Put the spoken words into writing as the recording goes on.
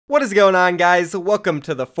What is going on, guys? Welcome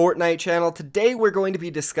to the Fortnite channel. Today we're going to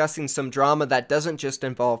be discussing some drama that doesn't just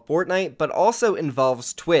involve Fortnite, but also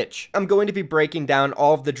involves Twitch. I'm going to be breaking down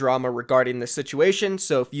all of the drama regarding this situation,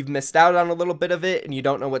 so if you've missed out on a little bit of it and you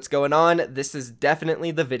don't know what's going on, this is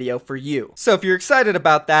definitely the video for you. So if you're excited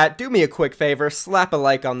about that, do me a quick favor, slap a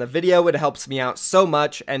like on the video, it helps me out so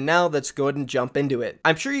much, and now let's go ahead and jump into it.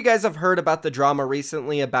 I'm sure you guys have heard about the drama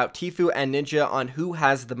recently about Tfue and Ninja on who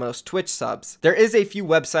has the most Twitch subs. There is a few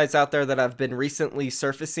websites out there that have been recently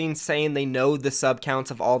surfacing saying they know the sub counts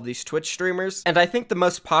of all of these Twitch streamers, and I think the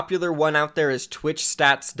most popular one out there is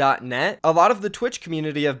twitchstats.net. A lot of the Twitch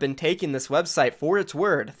community have been taking this website for its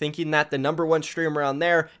word, thinking that the #1 streamer on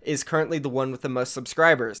there is currently the one with the most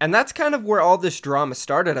subscribers. And that's kind of where all this drama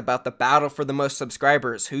started about the battle for the most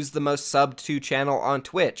subscribers. Who's the most subbed to channel on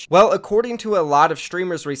Twitch? Well, according to a lot of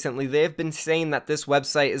streamers recently, they have been saying that this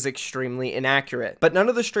website is extremely inaccurate, but none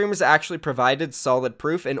of the streamers actually provided solid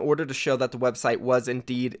proof in order to show that the website was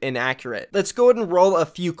indeed inaccurate. Let's go ahead and roll a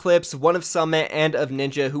few clips, one of Summit and of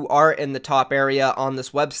Ninja, who are in the top area on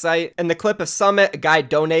this website. In the clip of Summit, a guy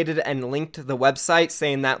donated and linked the website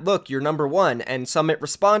saying that, look, you're #1, and Summit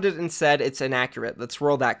responded and said it's inaccurate. Let's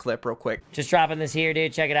roll that clip real quick. Just dropping this here,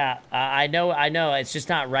 dude. Check it out. I know. It's just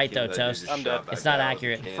not right, though, Toast. It's not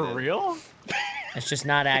accurate. For real? It's just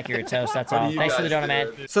not accurate, Toast. That's all. Thanks for the donut,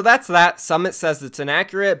 man. So that's that. Summit says it's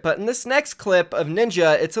inaccurate, but in this next clip of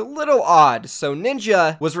Ninja, it's a little odd. So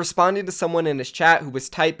Ninja was responding to someone in his chat who was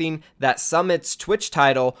typing that Summit's Twitch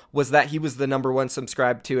title was that he was the #1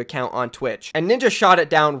 subscribed to account on Twitch. And Ninja shot it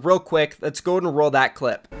down real quick. Let's go ahead and roll that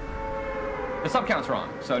clip. The sub count's wrong,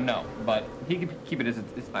 so no, but he can keep it as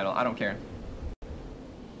his title. I don't care.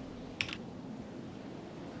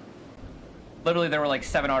 Literally, there were like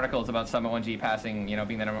 7 articles about Summit1G passing, you know,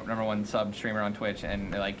 being the #1 sub streamer on Twitch,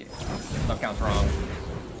 and like, sub count's wrong.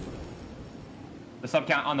 The sub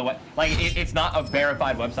count on the web, like, it's not a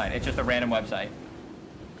verified website. It's just a random website.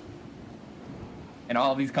 And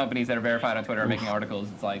all of these companies that are verified on Twitter are making articles.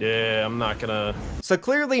 It's like, yeah, I'm not gonna. So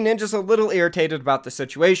clearly Ninja's a little irritated about the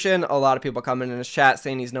situation. A lot of people coming in his chat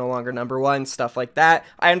saying he's no longer #1, stuff like that.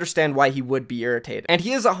 I understand why he would be irritated. And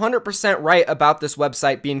he is 100% right about this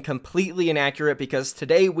website being completely inaccurate, because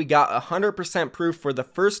today we got 100% proof for the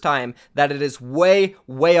first time that it is way,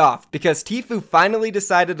 way off. Because Tfue finally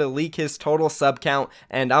decided to leak his total sub count,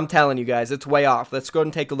 and I'm telling you guys, it's way off. Let's go ahead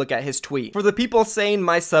and take a look at his tweet. For the people saying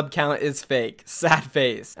my sub count is fake, sad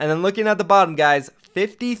face. And then looking at the bottom, guys,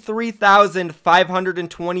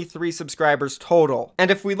 53,523 subscribers total.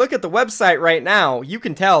 And if we look at the website right now, you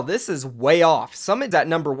can tell this is way off. Summit's at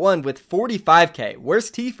 #1 with 45K.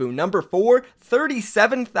 Where's Tfue? #4,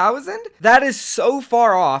 37,000? That is so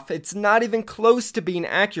far off. It's not even close to being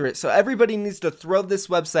accurate. So everybody needs to throw this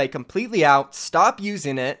website completely out. Stop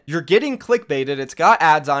using it. You're getting clickbaited. It's got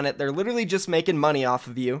ads on it. They're literally just making money off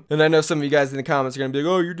of you. And I know some of you guys in the comments are going to be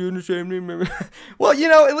like, oh, you're doing the same thing. Well, you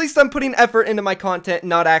know, at least I'm putting effort into my content,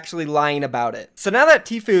 not actually lying about it. So now that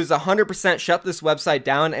Tfue's 100% shut this website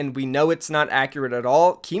down and we know it's not accurate at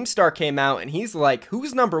all, Keemstar came out and he's like,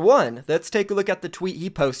 who's #1? Let's take a look at the tweet he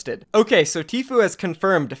posted. Okay, so Tfue has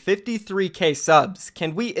confirmed 53K subs.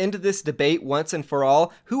 Can we end this debate once and for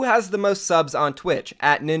all? Who has the most subs on Twitch?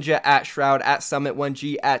 At Ninja, at Shroud, at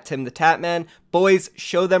Summit1G, at Tim the Tatman. Boys,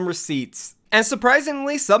 show them receipts. And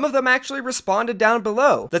surprisingly, some of them actually responded down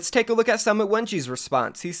below. Let's take a look at Summit1G's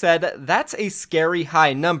response. He said, that's a scary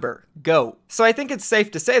high number. Go. So I think it's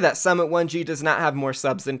safe to say that Summit1G does not have more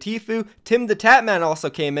subs than Tfue. Tim the Tatman also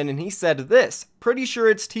came in and he said this. Pretty sure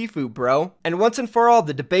it's Tfue, bro. And once and for all,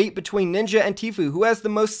 the debate between Ninja and Tfue, who has the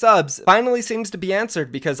most subs, finally seems to be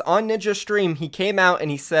answered, because on Ninja's stream, he came out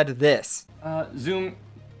and he said this. Zoom,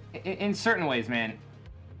 in certain ways, man,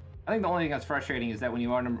 I think the only thing that's frustrating is that when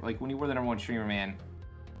you are when you were the #1 streamer, man,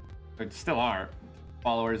 or still are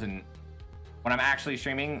followers, and when I'm actually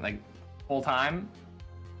streaming like full time,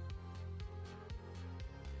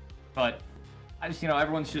 but I just, you know,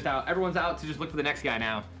 everyone's out to just look for the next guy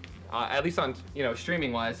now. At least on, you know,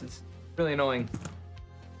 streaming wise, it's really annoying.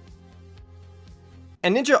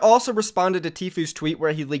 And Ninja also responded to Tfue's tweet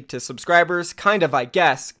where he leaked his subscribers, kind of I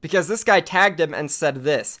guess, because this guy tagged him and said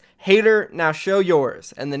this. Hater, now show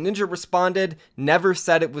yours. And then Ninja responded, never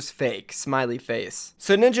said it was fake, smiley face.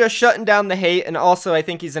 So Ninja shutting down the hate, and also I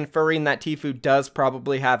think he's inferring that Tfue does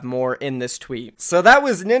probably have more in this tweet. So that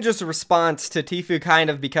was Ninja's response to Tfue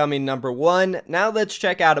kind of becoming #1. Now let's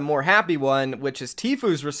check out a more happy one, which is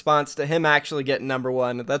Tfue's response to him actually getting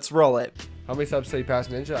 #1. Let's roll it. How many subs did he pass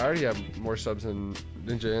Ninja? I already have more subs than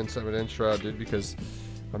Ninja and Summit and Shroud, dude, because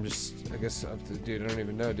I'm just, I guess, dude, I don't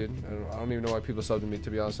even know, dude. I don't even know why people subbed to me, to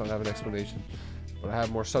be honest. I don't have an explanation. But I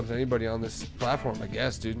have more subs than anybody on this platform, I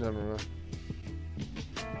guess, dude. I don't know.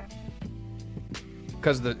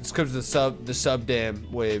 It's because the sub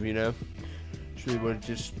damn wave, you know. It's really what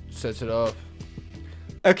just sets it off.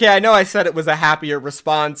 Okay, I know I said it was a happier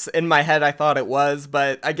response. In my head, I thought it was,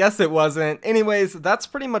 but I guess it wasn't. Anyways, that's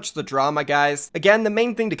pretty much the drama, guys. Again, the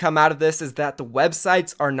main thing to come out of this is that the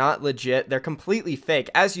websites are not legit. They're completely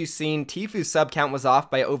fake. As you've seen, Tfue's sub count was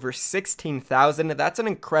off by over 16,000. That's an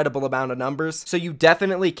incredible amount of numbers, so you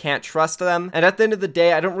definitely can't trust them. And at the end of the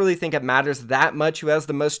day, I don't really think it matters that much who has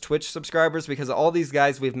the most Twitch subscribers, because all these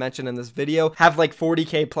guys we've mentioned in this video have like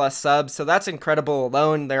 40k plus subs, so that's incredible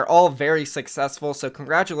alone. They're all very successful, so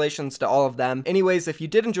congratulations to all of them. Anyways, if you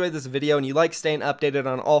did enjoy this video and you like staying updated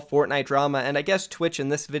on all Fortnite drama and I guess Twitch in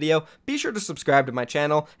this video, be sure to subscribe to my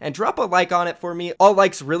channel and drop a like on it for me. All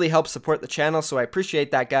likes really help support the channel, so I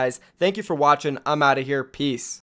appreciate that, guys. Thank you for watching. I'm out of here. Peace.